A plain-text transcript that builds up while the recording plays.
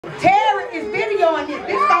it.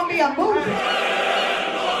 This gonna be a movie.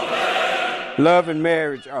 Love and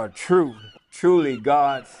marriage are truly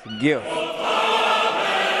God's gift.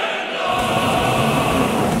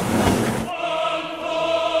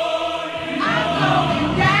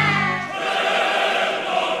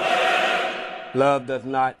 Love does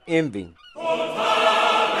not envy.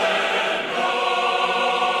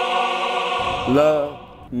 Love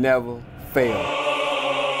never fails.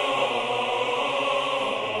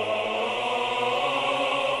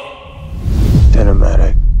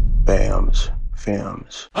 CinematicBams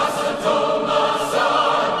films.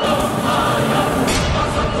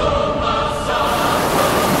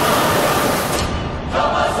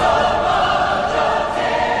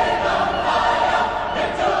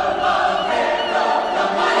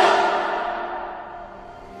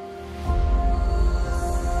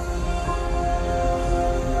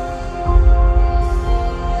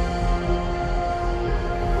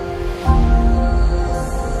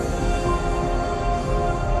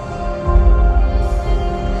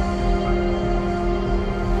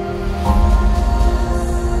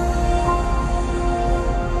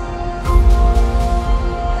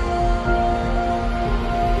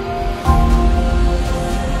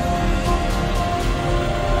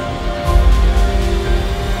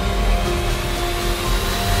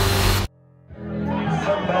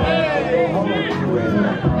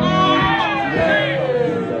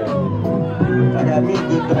 I got me a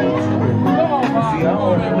good thing. See, I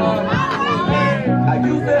don't know. I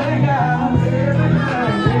used to hang out every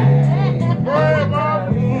night.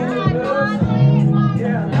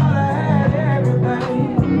 Yeah, I thought I had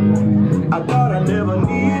everything. I thought I never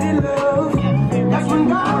needed love. That's when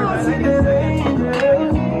God sent that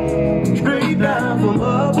angel straight down from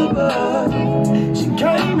up above. She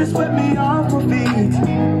came and swept me off my feet,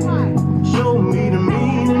 showed me the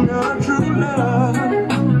meaning of true love.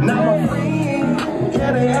 Now my friend,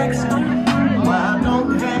 can they ask me why I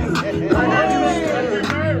don't hang like I used to?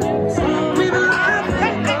 Some people like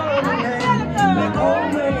that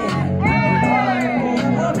old man,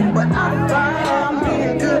 but I found me a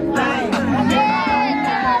good thing.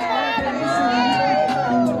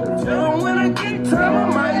 So when I get time, I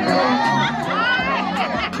might go.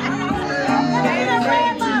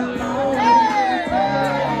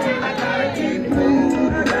 I gotta keep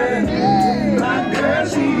moving. My girl,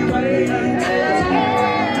 she waits.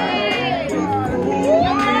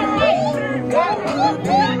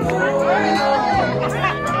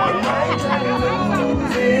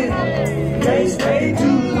 Can't stay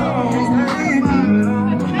too long.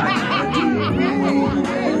 I gotta keep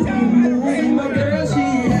moving. My girl, she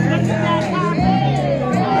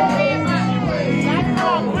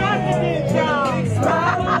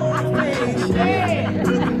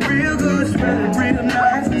looking real good, smelling real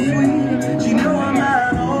nice and sweet. She know I'm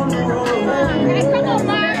out on the road.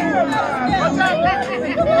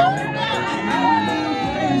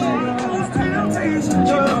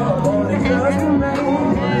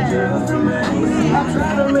 I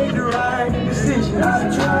try to make the right decision.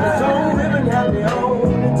 I try to women have their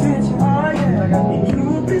own attention. Oh yeah, and you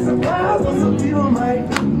would be surprised what some people might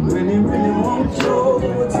do when they really want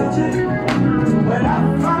your attention. But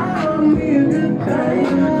I found me a good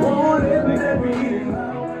thing. Want everything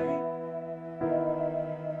my way.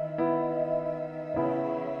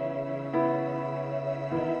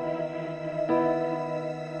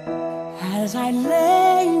 As I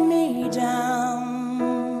lay me down,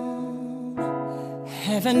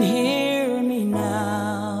 heaven hear me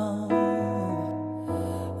now.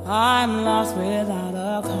 I'm lost without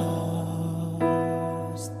a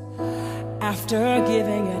cause after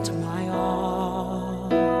giving it my all.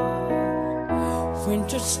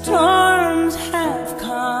 Winter storms have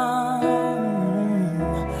come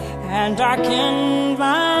and darkened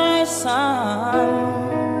my sun.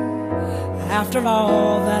 After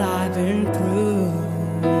all that I've been through,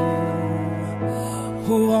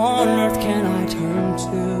 who on earth can I turn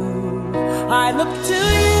to? I look to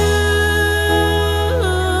you,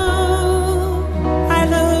 I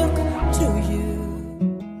look to you.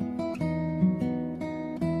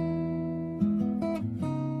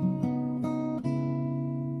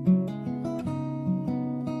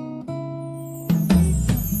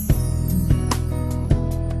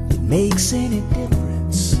 It makes any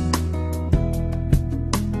difference.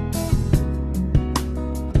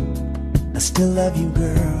 I still love you,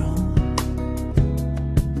 girl.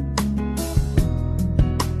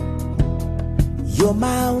 You're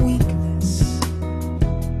my weakness.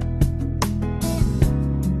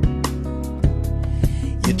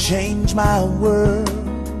 You change my world.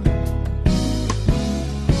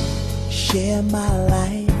 Share my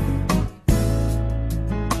life.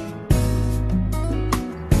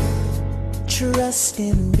 trust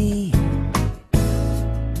in me.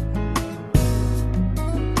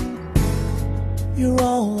 You're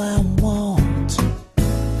all I want,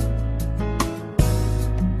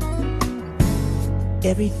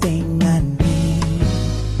 everything I need.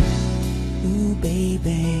 Ooh,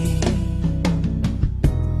 baby.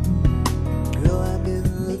 Girl, I've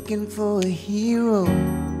been looking for a hero,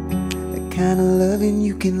 the kind of loving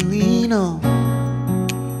you can lean on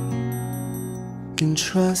and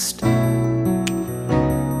trust.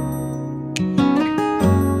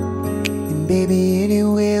 And baby,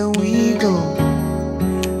 anywhere we go,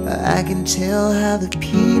 I can tell how the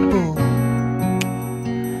people,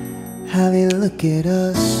 how they look at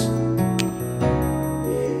us.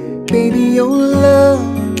 Baby, your love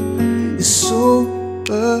is so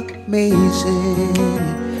amazing,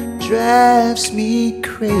 it drives me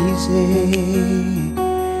crazy.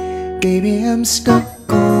 Baby, I'm stuck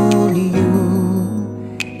on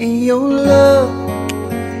you, and your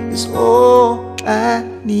love is all I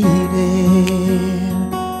needed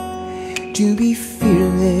to be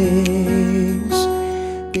fearless,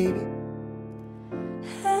 baby.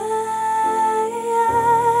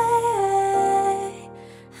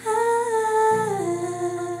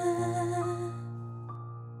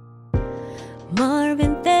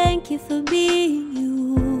 Marvin, thank you for being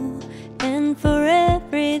you and for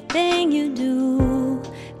everything you do.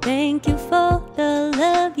 Thank you for the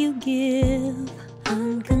love you give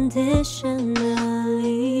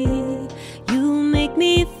unconditionally. You make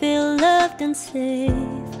me feel loved and safe.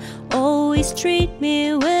 Always treat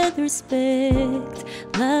me with respect.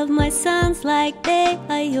 Love my sons like they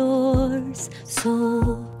are yours.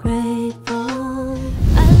 So grateful.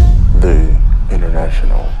 The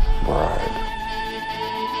International Bride.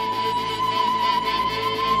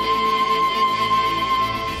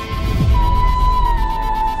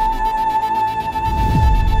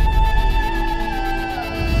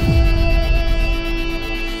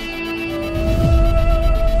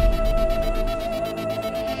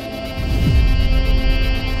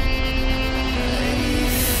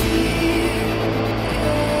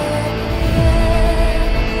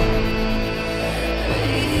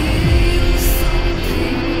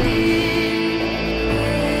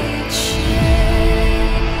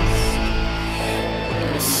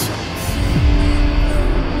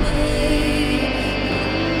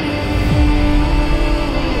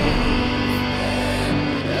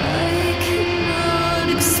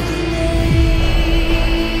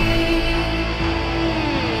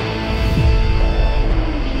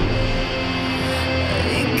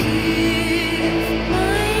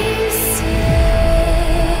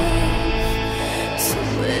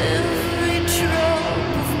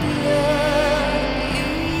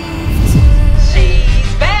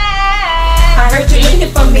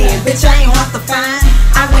 Bitch, I ain't hard to find.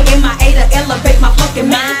 I went in my A to elevate my fucking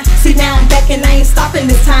mind. See, now I'm back and I ain't stopping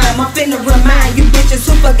this time. I'm finna remind you bitches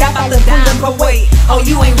who forgot about the dime. But wait, oh,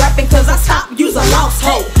 you ain't rapping cause I stopped, you's a lost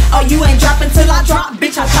hoe. Oh, you ain't dropping till I drop,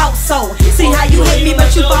 bitch, I thought so. See how you hate me,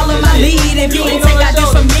 but you follow my lead. If you ain't take that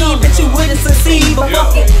dish from me, bitch, you wouldn't succeed. But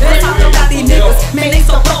fuck it, let's talk about these niggas. Man, they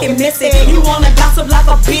so fucking messy. You wanna gossip like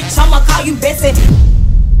a bitch, I'ma call you Bessie.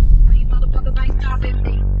 Please, motherfuckers ain't stopping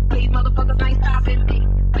me. Please, motherfuckers ain't stopping me.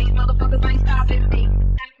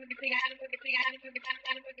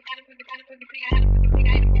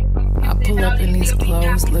 I pull up in these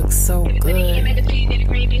clothes, look so good,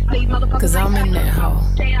 cause I'm in that hoe.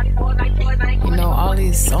 You know, all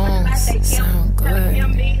these songs sound good,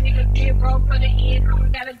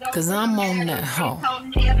 cause I'm on that hoe.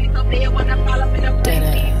 Dead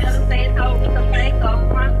ass.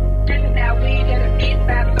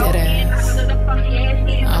 Dead ass.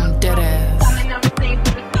 I'm dead ass.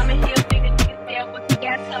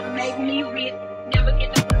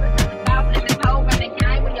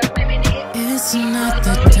 It's not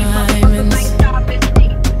the diamonds,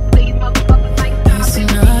 it's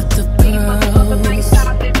not the pearls.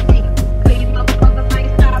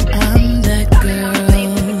 I'm that girl.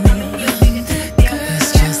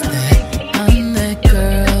 It's just that I'm that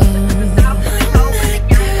girl.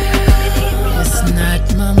 It's not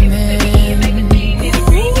my man.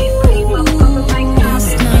 It's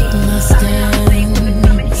not my stand.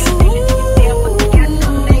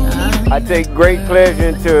 I take great pleasure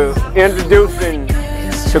into introducing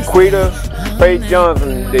Sha'Quita Faith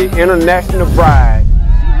Johnson, the International Bride.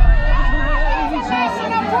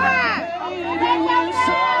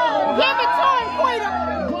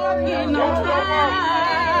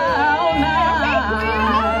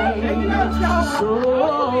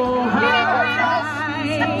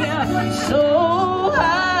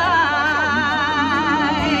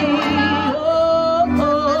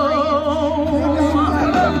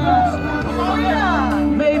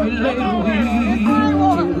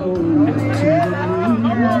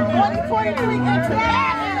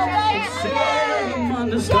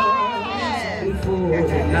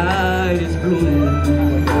 night is blue.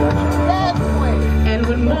 And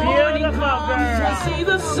when morning comes, I see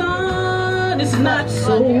the sun is not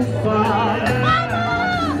so far.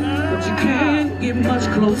 But you can't get much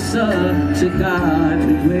closer to God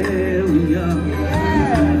than where we are.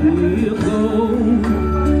 We'll go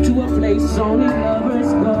to a place only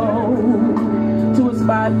lovers go, to a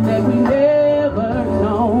spot that we never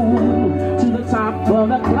know, to the top of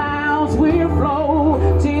the clouds we're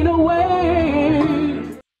floating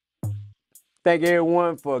away. Thank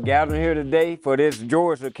everyone for gathering here today for this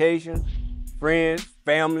joyous occasion. Friends,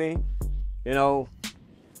 family, you know,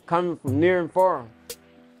 coming from near and far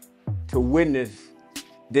to witness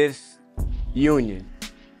this union.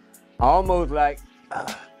 I almost like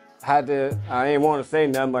I didn't want to say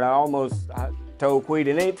nothing, but I told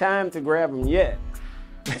Quita, it ain't time to grab him yet.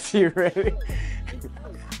 She ready?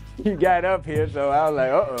 You got up here, so I was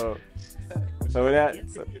like, uh-oh. So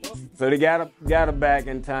they got her back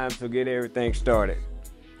in time to get everything started.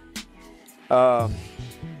 I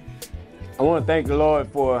want to thank the Lord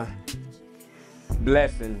for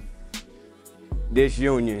blessing this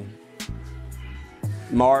union,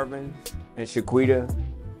 Marvin and Sha'Quita,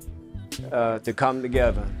 to come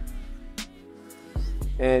together.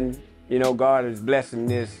 And, you know, God is blessing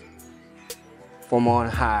this from on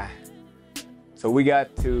high. So we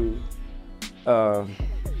got to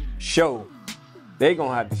show, they're going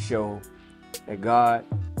to have to show that God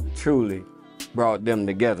truly brought them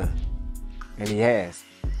together. And He has.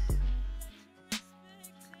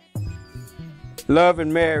 Love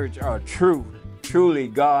and marriage are truly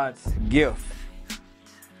God's gift.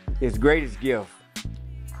 His greatest gift.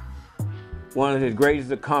 One of His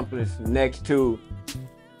greatest accomplishments next to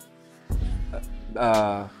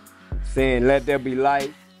saying, let there be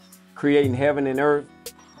light, creating heaven and earth.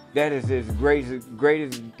 That is His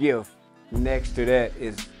greatest gift. Next to that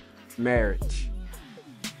is marriage.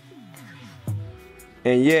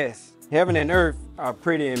 And yes, heaven and earth are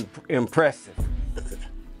pretty impressive.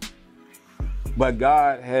 But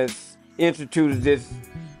God has introduced this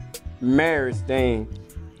marriage thing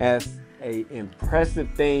as an impressive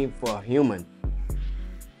thing for human,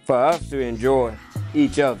 for us to enjoy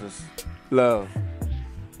each other's love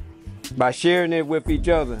by sharing it with each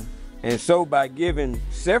other, and so by giving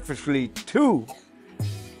selfishly to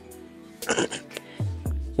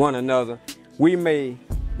one another, we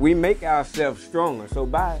make ourselves stronger. So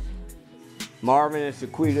by Marvin and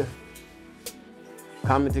Sha'Quita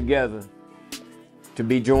coming together to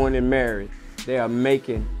be joined in marriage, they are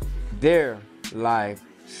making their life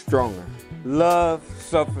stronger. Love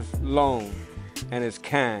suffers long and is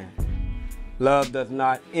kind. Love does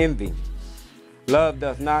not envy. Love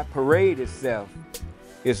does not parade itself,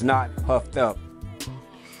 is not puffed up,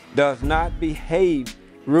 does not behave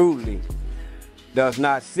rudely, does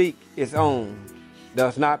not seek its own,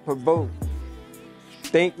 does not provoke,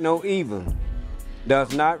 think no evil,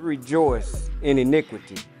 does not rejoice in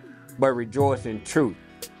iniquity, but rejoice in truth,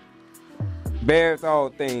 bears all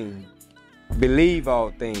things, believe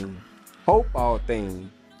all things, hope all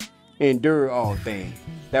things, endure all things.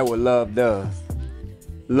 That's what love does.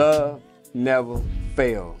 Love never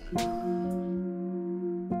fails.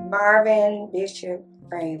 Marvin Bishop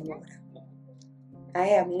Rainwater. I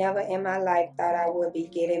have never in my life thought I would be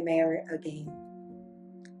getting married again.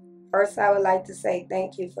 First, I would like to say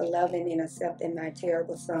thank you for loving and accepting my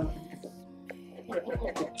terrible son.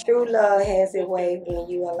 True love has a way when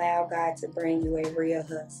you allow God to bring you a real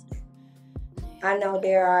husband. I know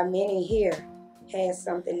there are many here has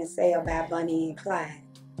something to say about Bonnie and Clyde,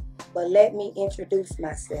 but let me introduce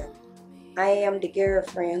myself. I am the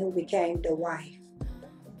girlfriend who became the wife.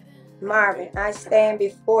 Marvin, I stand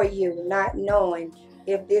before you not knowing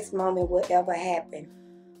if this moment would ever happen.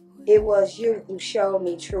 It was you who showed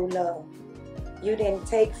me true love. You didn't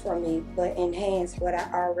take from me, but enhanced what I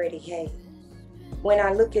already had. When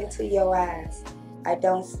I look into your eyes, I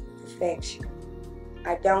don't see perfection.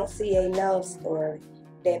 I don't see a love story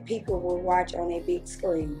that people will watch on a big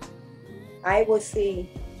screen. I will see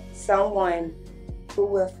someone who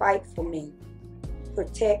will fight for me,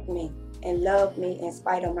 protect me, and love me in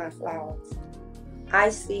spite of my flaws. I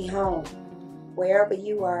see home. Wherever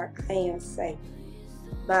you are, I am safe.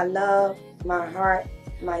 My love, my heart,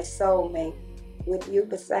 my soulmate, with you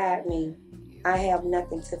beside me, I have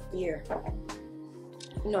nothing to fear.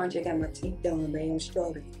 You know, I just got my teeth done, man. I'm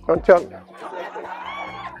struggling. Don't tell me.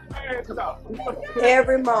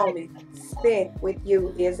 Every moment spent with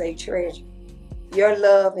you is a treasure. Your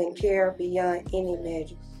love and care beyond any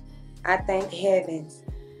measure. I thank heavens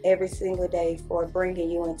every single day for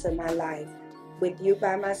bringing you into my life. With you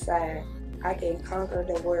by my side, I can conquer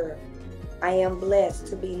the world. I am blessed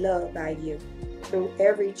to be loved by you. through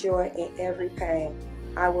every joy and every pain.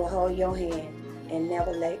 I will hold your hand and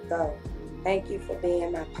never let go. Thank you for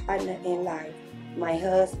being my partner in life, my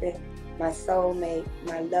husband, my soulmate,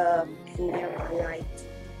 my love, and never my light.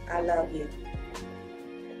 I love you.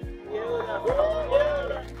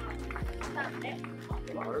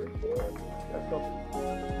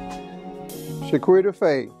 Sha'Quita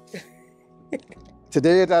Faye.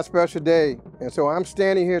 Today is our special day, and so I'm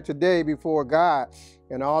standing here today before God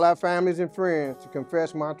and all our families and friends to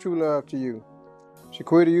confess my true love to you.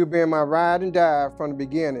 Sha'Quita, you've been my ride and die from the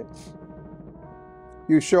beginning.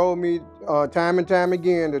 You showed me time and time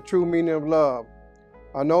again the true meaning of love.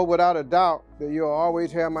 I know without a doubt that you'll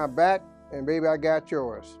always have my back, and baby, I got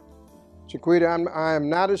yours. Sha'Quita, I am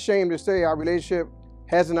not ashamed to say our relationship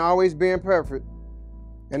hasn't always been perfect,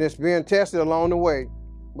 and it's been tested along the way.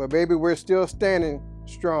 But baby, we're still standing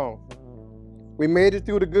strong. We made it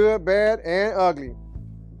through the good, bad, and ugly,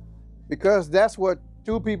 because that's what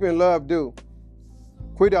two people in love do.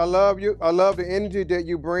 Quita, I love you. I love the energy that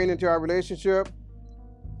you bring into our relationship.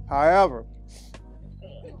 However,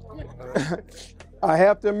 I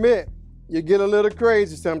have to admit, you get a little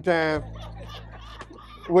crazy sometimes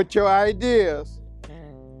with your ideas,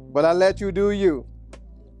 but I let you do you.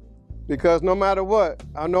 Because no matter what,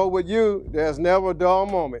 I know with you, there's never a dull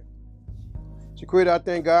moment. Sha'Quita, I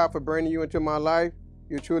thank God for bringing you into my life.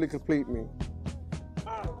 You truly complete me.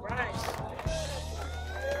 All right.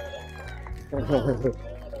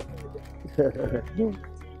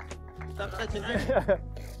 Stop touching her.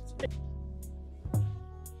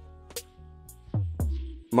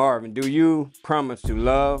 Marvin, do you promise to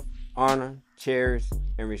love, honor, cherish,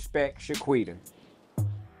 and respect Sha'Quita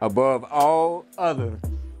above all others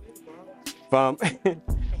from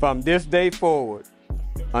this day forward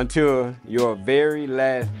until your very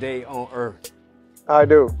last day on earth? I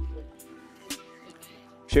do.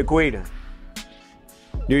 Sha'Quita,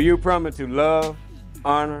 do you promise to love,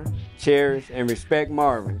 honor, cherish, and respect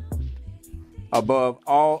Marvin above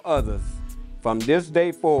all others from this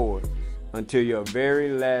day forward until your very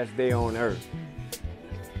last day on earth?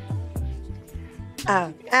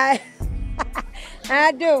 I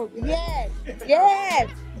do. Yes. Yes.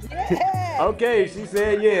 Yes. Okay, she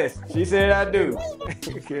said yes. She said I do.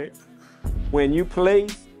 Okay. When you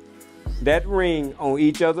place that ring on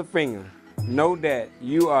each other's finger, know that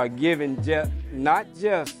you are given not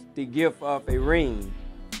just the gift of a ring,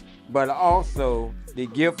 but also the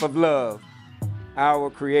gift of love our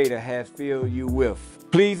Creator has filled you with.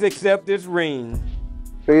 Please accept this ring.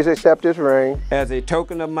 Please accept this ring as a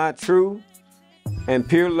token of my true and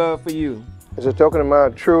pure love for you. As a token of my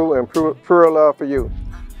true and pure love for you.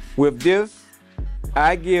 With this,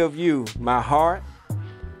 I give you my heart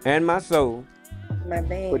and my soul. My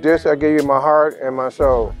baby. With this, I give you my heart and my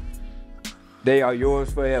soul. They are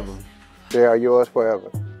yours forever. They are yours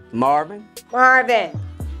forever. Marvin. Marvin.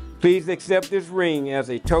 Please accept this ring as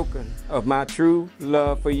a token of my true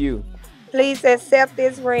love for you. Please accept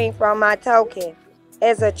this ring from my token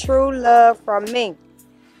as a true love from me.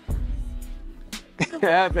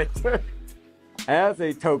 As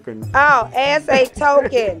a token. Oh, as a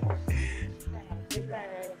token.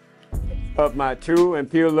 Of my true and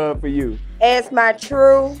pure love for you. As my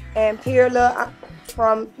true and pure love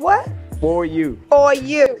from what? For you. For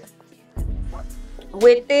you.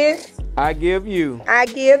 With this, I give you. I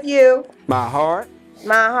give you. My heart.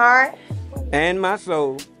 My heart. And my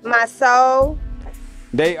soul. My soul.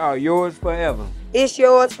 They are yours forever. It's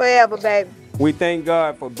yours forever, baby. We thank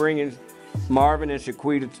God for bringing Marvin and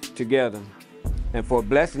Sha'Quita together and for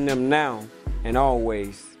blessing them now and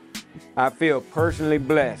always. I feel personally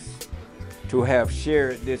blessed to have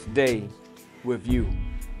shared this day with you.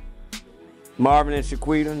 Marvin and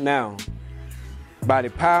Sha'Quita, now, by the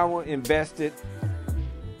power invested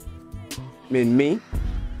in me,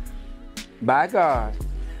 by God,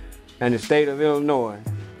 and the state of Illinois,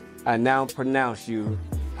 I now pronounce you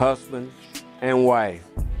husband and wife.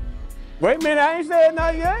 Wait a minute, I ain't said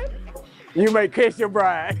nothing yet. You may kiss your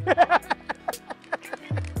bride.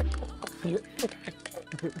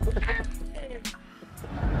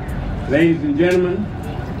 Ladies and gentlemen,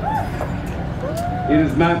 it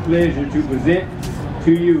is my pleasure to present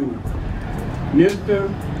to you Mr.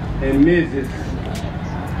 and Mrs.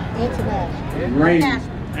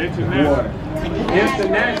 Rainwater.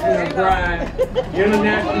 International bride,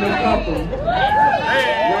 international couple,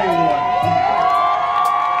 Rainwater.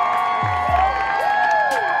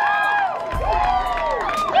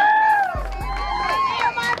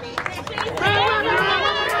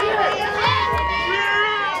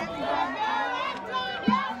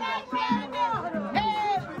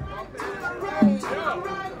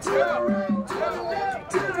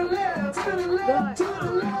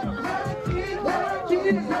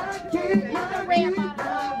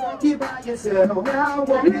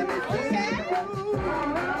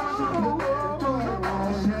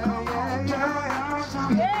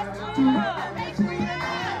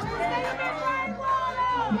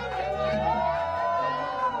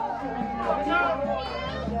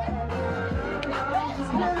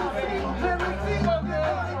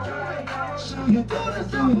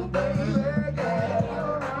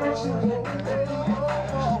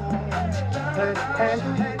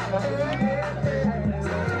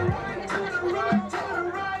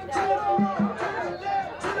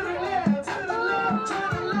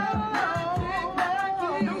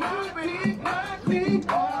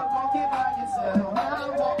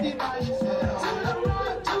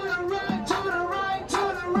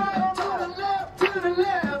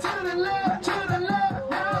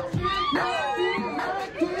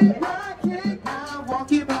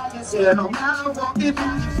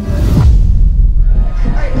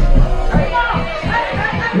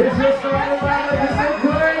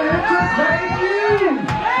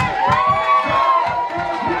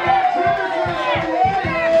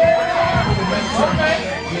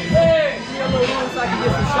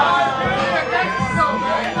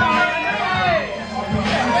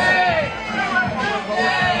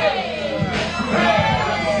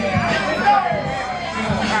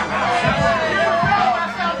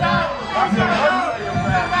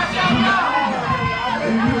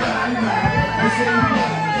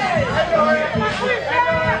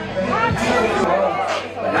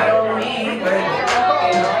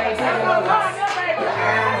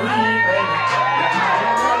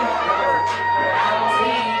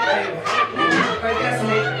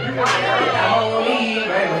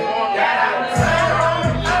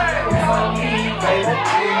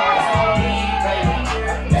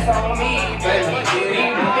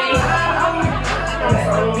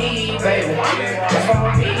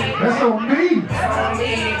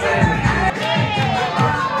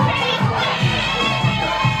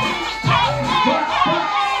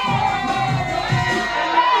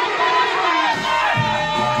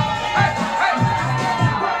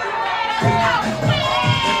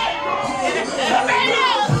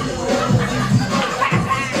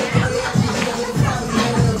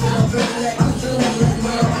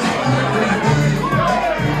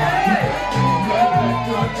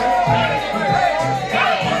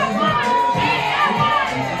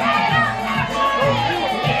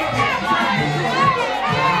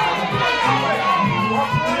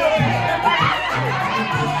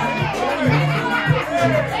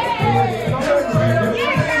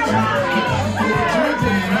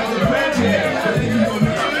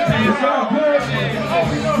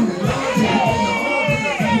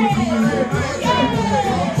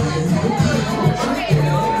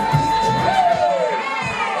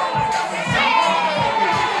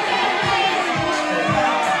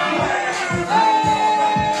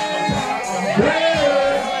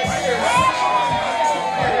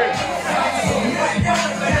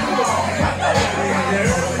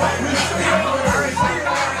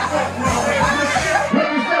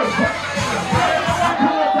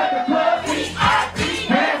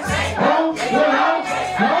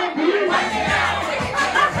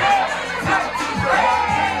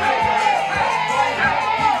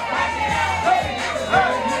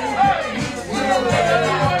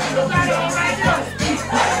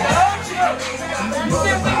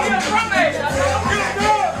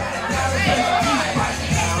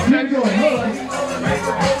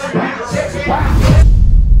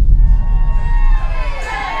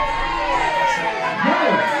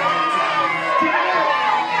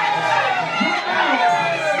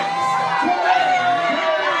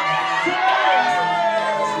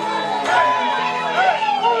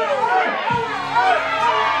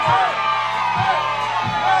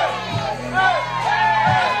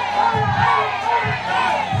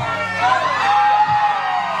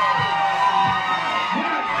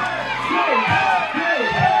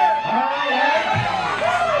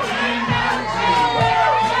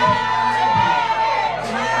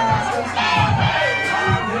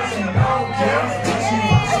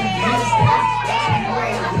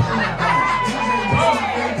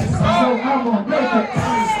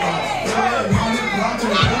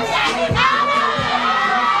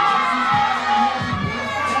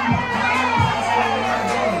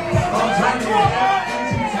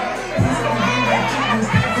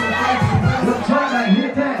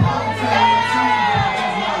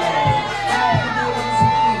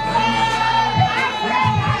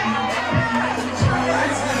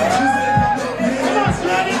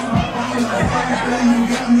 You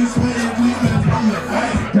got me sweating, we been from the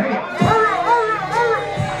fight.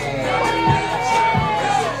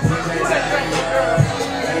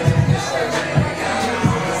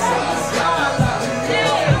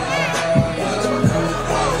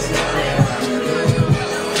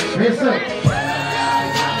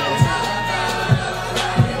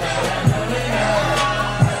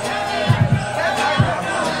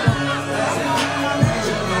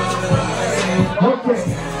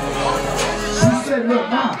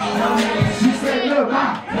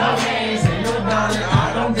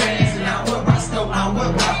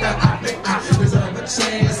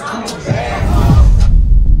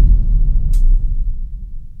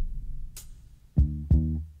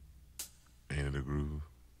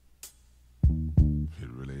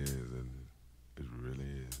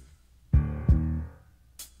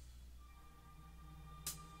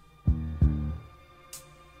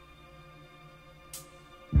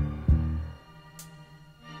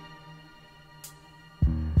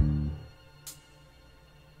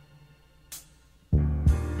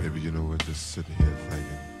 just sitting here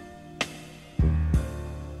thinking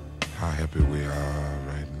how happy we are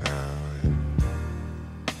right now and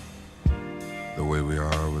the way we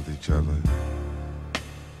are with each other,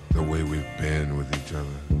 the way we've been with each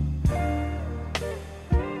other.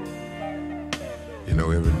 You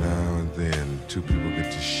know, every now and then, two people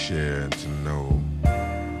get to share and to know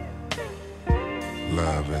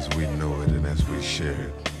love as we know it and as we share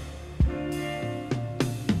it.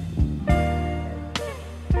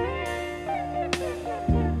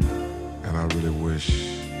 And I really wish,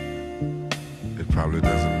 it probably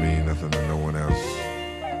doesn't mean nothing to no one else,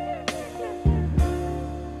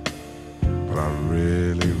 but I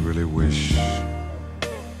really, really wish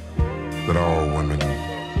that all women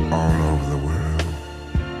all over the world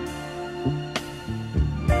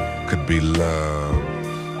could be loved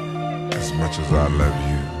as much as I love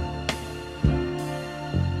you.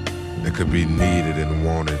 They could be needed and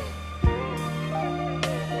wanted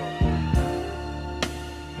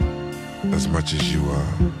as much as you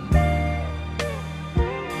are.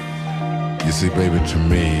 You see, baby, to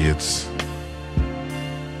me, it's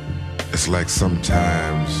like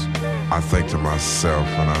sometimes I think to myself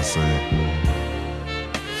and I say,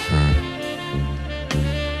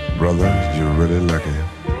 brother, you're really lucky.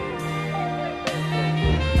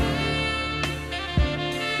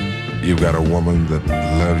 You've got a woman that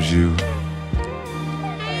loves you,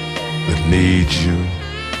 that needs you,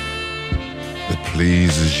 that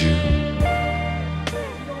pleases you.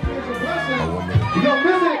 A woman. You don't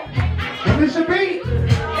miss it. Don't miss your beat.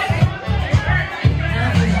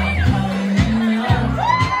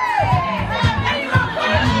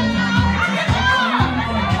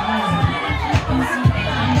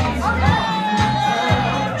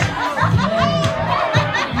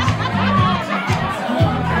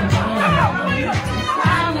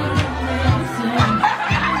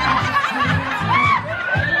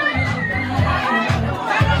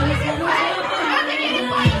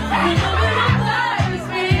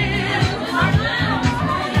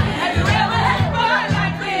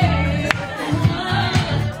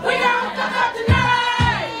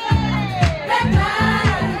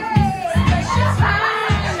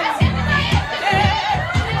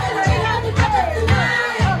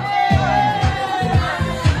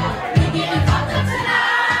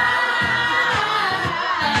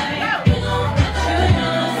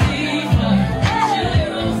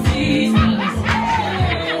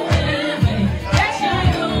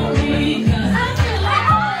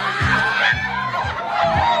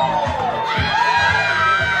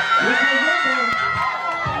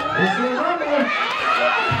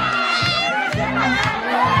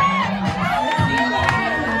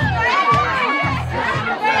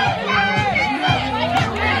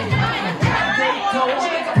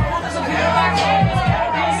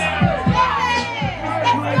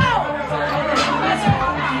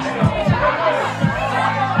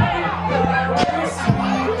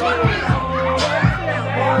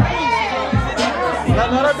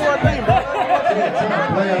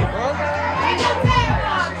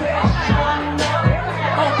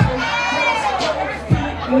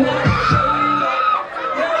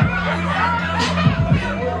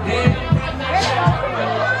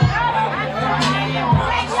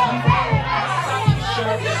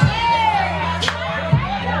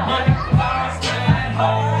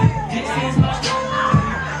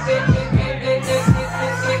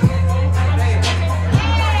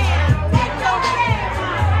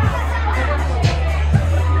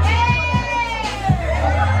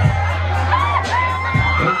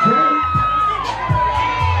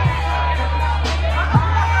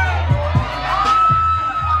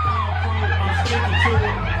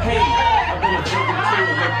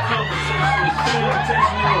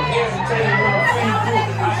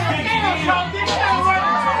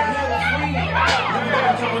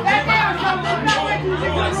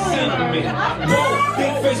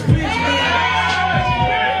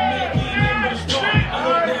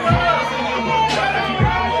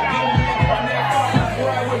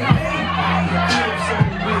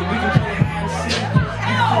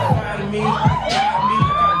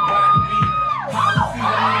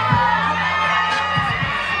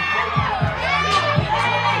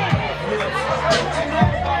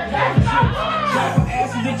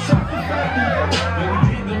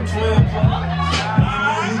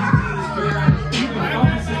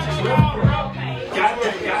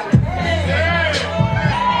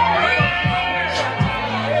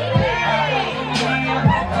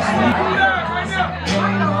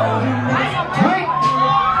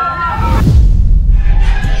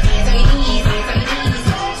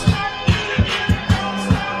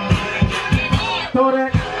 Throw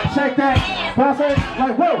that, shake that, pass it,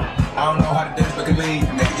 like whoa. I don't know how to dance, but can lean.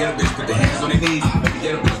 Make the ghetto bitch put their hands on their knees. Make the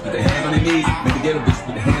ghetto bitch put their hands on their knees. Make the ghetto bitch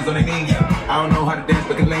put their hands on their knees. I don't know how to dance,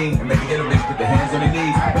 but can lean. Make the ghetto bitch put their hands on their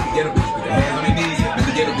knees. Make the ghetto bitch put their hands on their knees. Make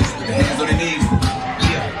the ghetto bitch put their hands on their knees.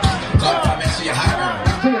 Yeah. Talk about man, she a hot girl.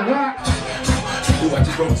 Ooh, I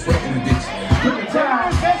just broke a sweat in the bitch. Look at time.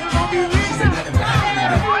 She said nothing but hot in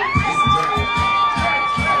the bitch.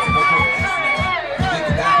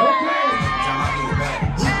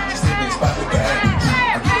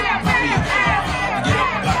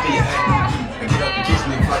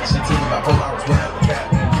 She told me about 4 hours without the trap.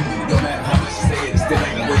 No matter how much she said, it still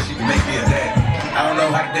ain't no way she can make me a dad. I don't know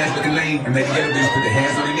how to dance with the lane. And make the ghetto bitch put their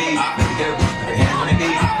hands on their knees. Make the ghetto bitch put their hands on their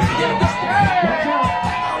knees. Make the ghetto bitch put their hands on their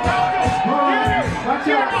knees.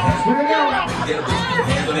 Make the ghetto bitch put their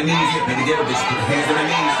hands on their knees. Make the ghetto bitch put their hands on their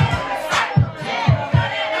knees.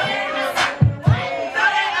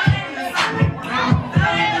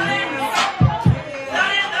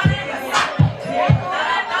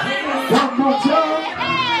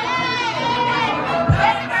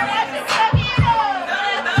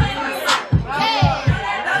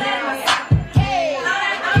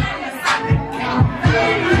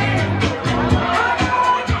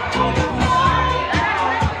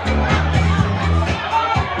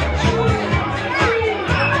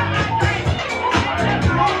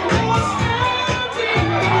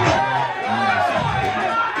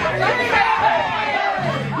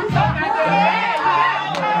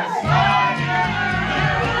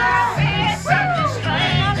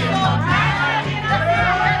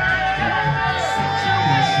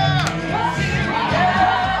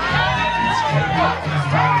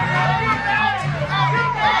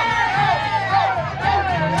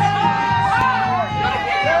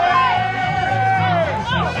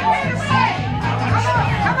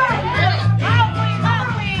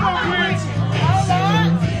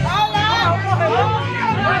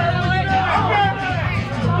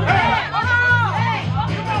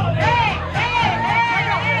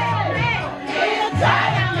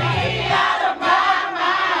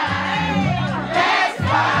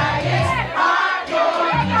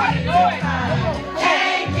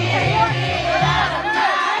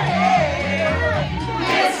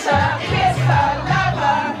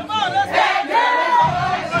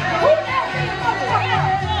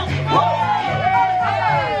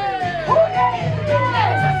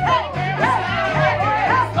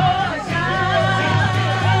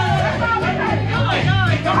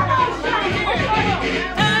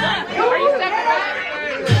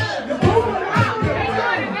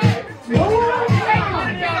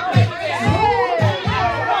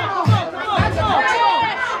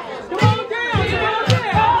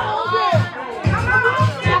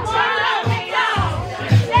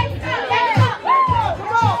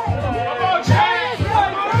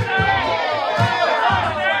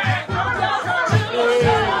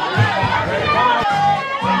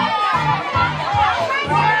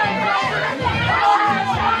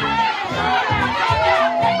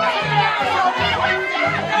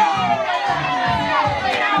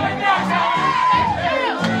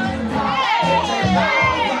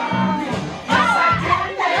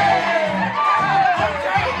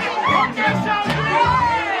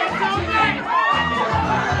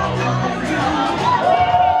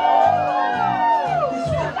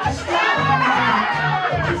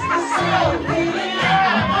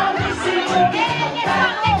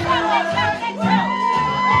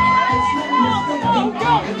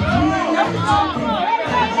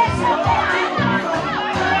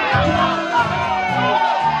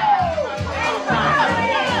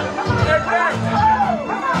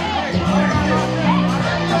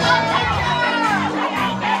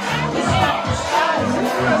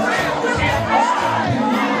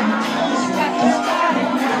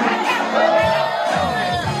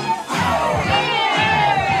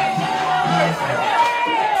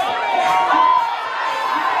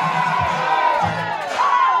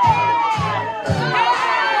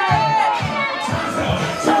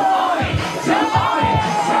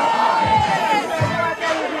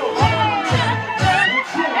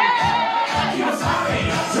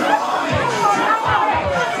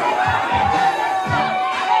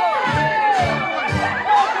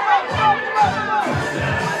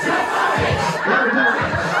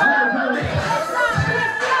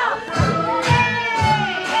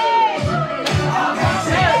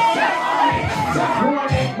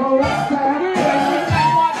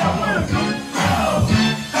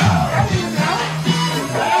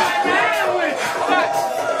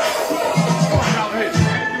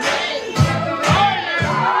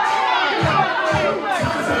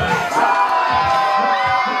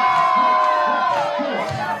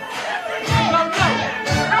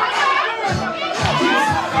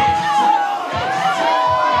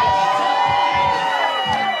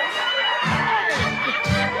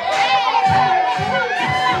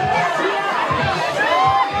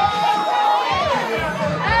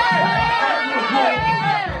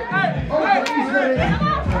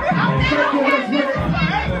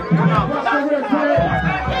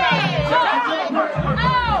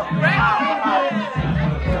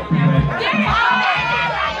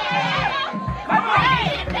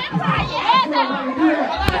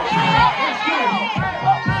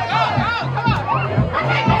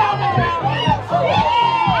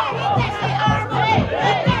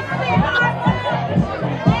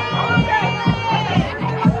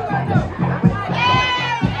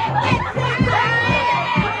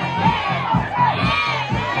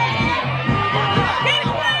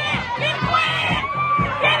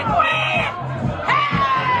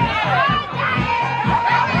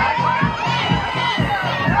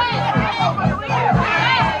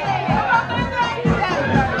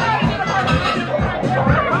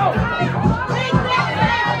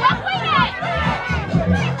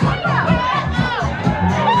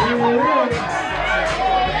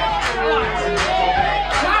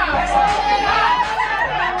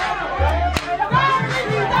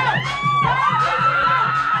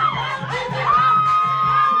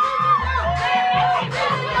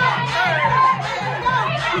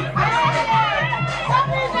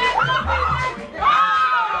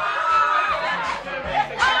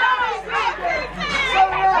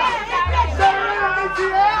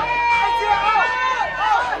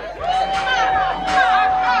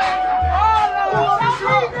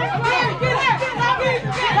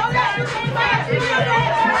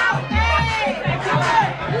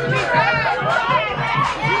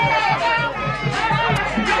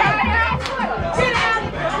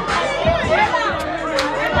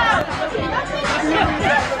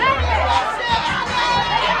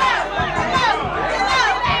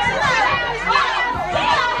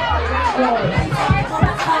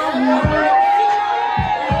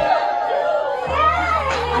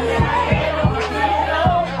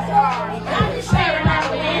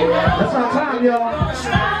 time, y'all.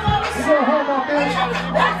 We go home off this.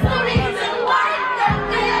 That's the reason why.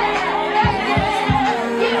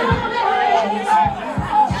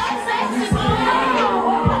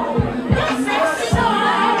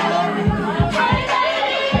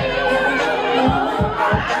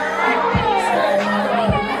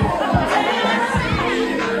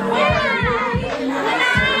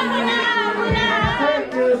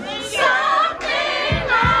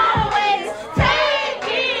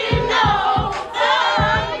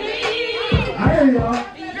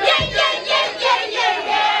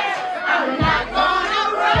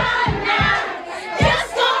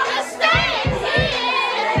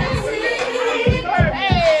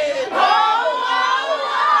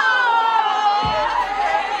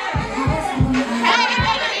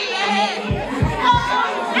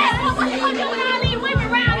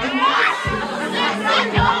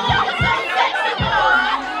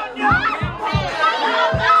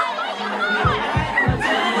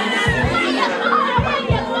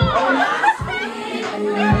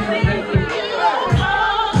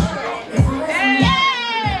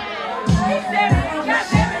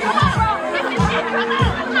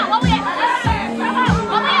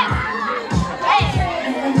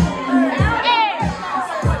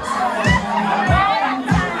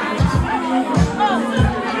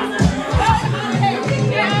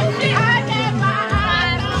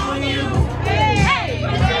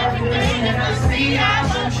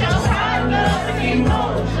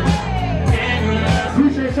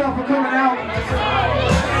 Appreciate y'all for coming out.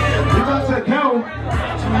 We're about to go.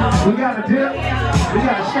 We got a dip. We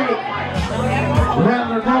got a shake. Round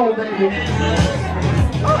and roll, baby.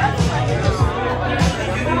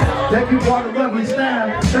 Thank you for the lovely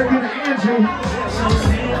style. Thank you to Angie.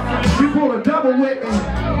 She pulled a double with me.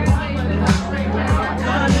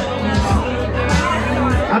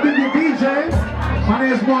 I've been your DJ. My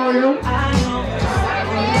name's Mario.